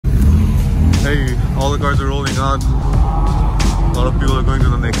Hey, all the cars are rolling on. A lot of people are going to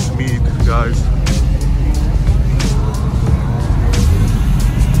the next meet, guys.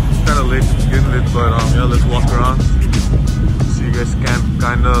 It's kind of late to begin with, but yeah, let's walk around so you guys can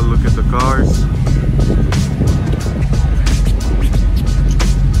kind of look at the cars.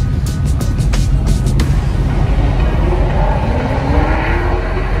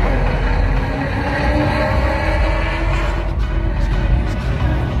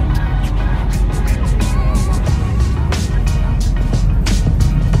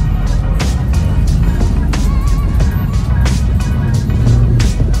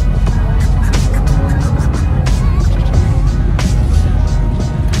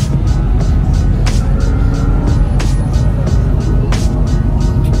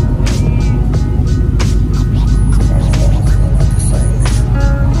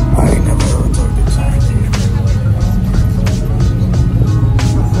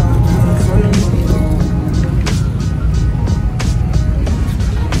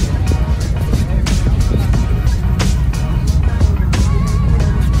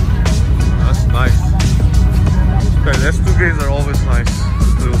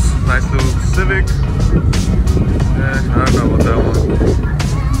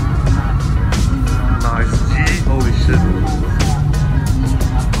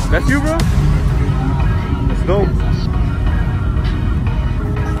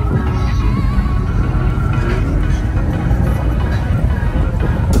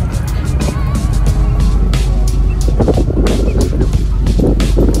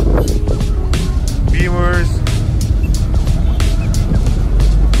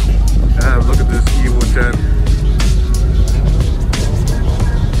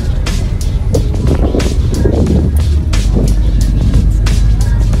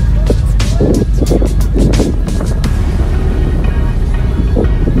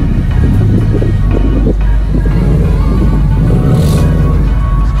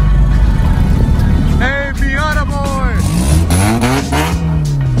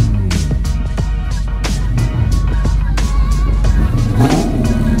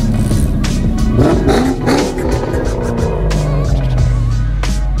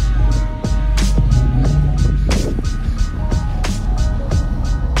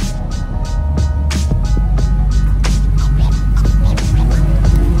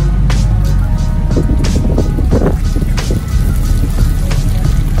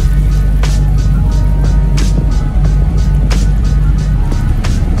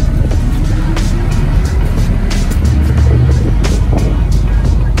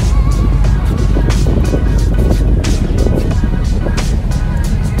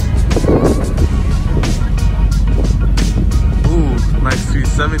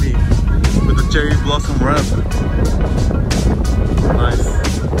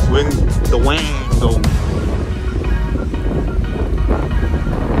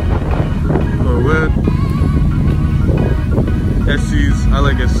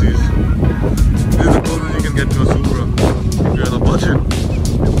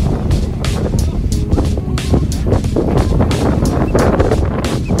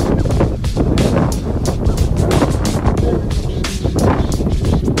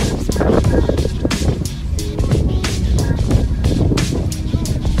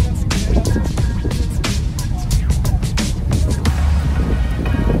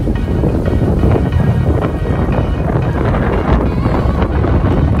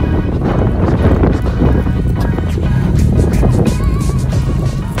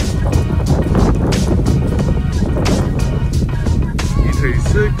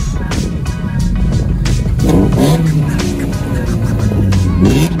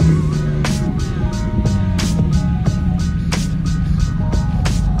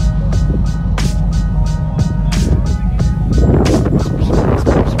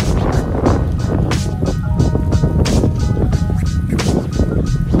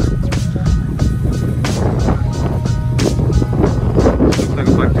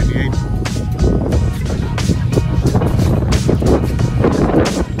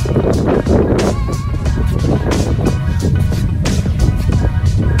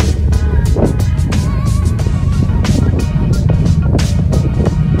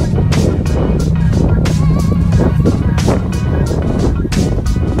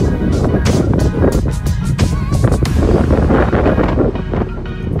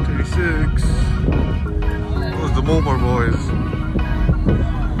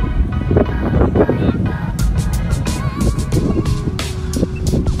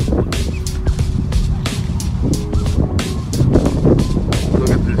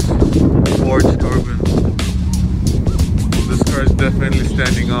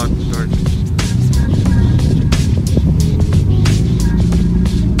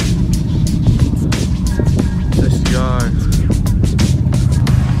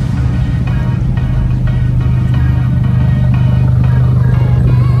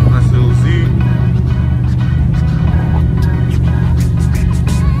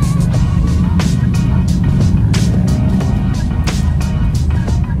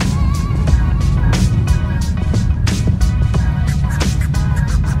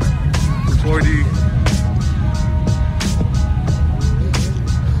 240.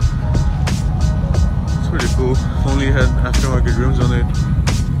 It's pretty cool. Only had aftermarket rims on it.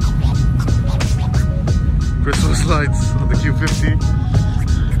 Christmas lights on the Q50.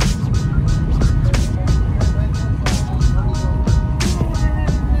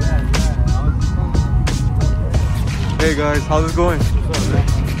 Hey guys, how's it going?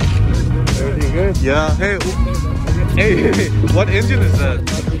 Everything good? Yeah. Hey, hey, what engine is that?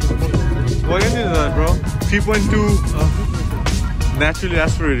 What engine is that, bro? 3.2 naturally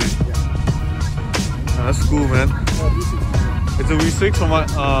aspirated. That's cool, man. It's a V6 from my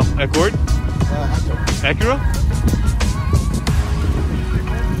Accord. Acura?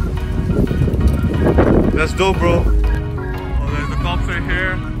 That's dope, bro. Oh, there's the cops right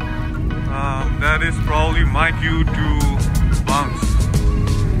here. That is probably my cue to bounce.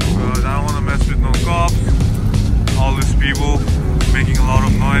 Because I don't want to mess with no cops. All these people making a lot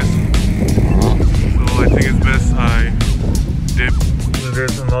of noise. So I think it's best I dip.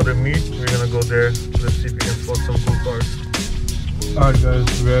 There's another meet. We're gonna go there. Let's see if we can spot some cool cars. Alright guys,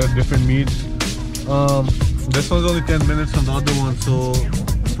 we're at a different meet. This one's only 10 minutes from the other one, so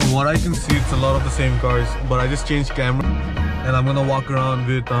from what I can see it's a lot of the same cars, but I just changed camera and I'm gonna walk around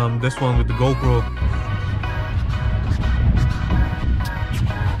with this one with the GoPro.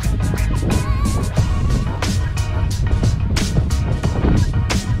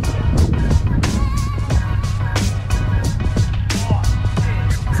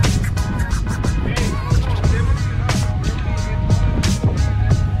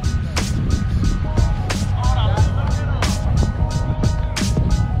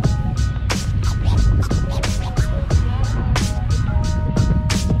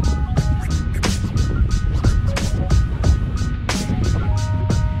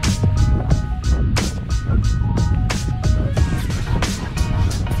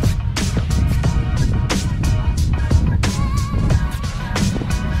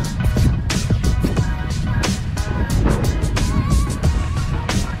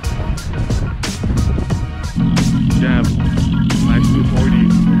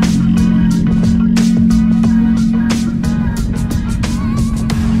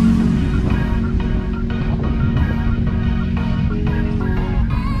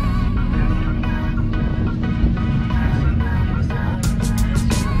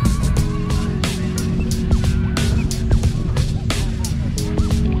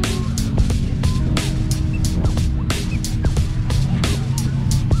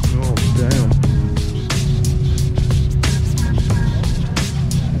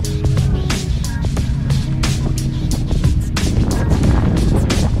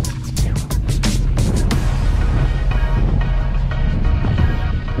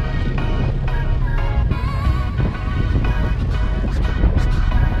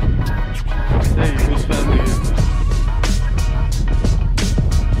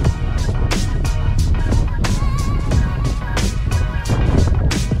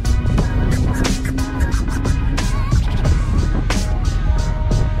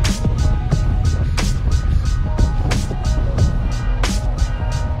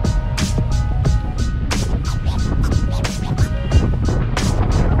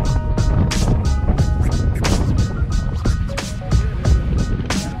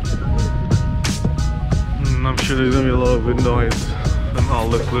 There's gonna be a lot of wind noise and all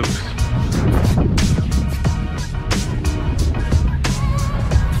the clips.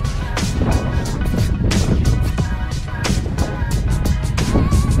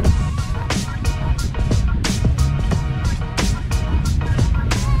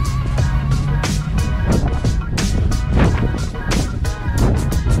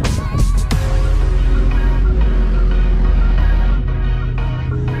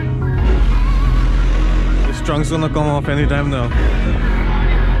 Trunk's gonna come off anytime now.